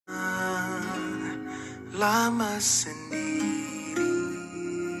lama sendiri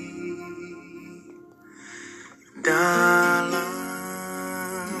dalam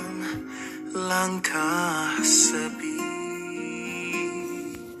langkah sepi.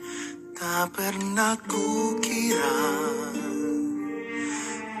 Tak pernah kukira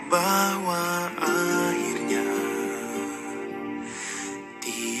bahwa akhirnya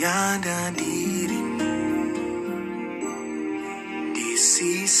tiada dirimu di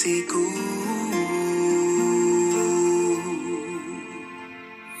sisiku.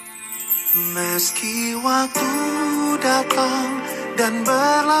 Meski waktu datang dan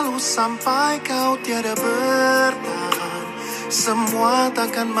berlalu sampai kau tiada bertahan, semua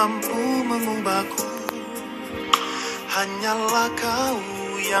takkan mampu mengubahku. Hanyalah kau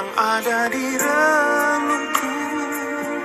yang ada di relungku.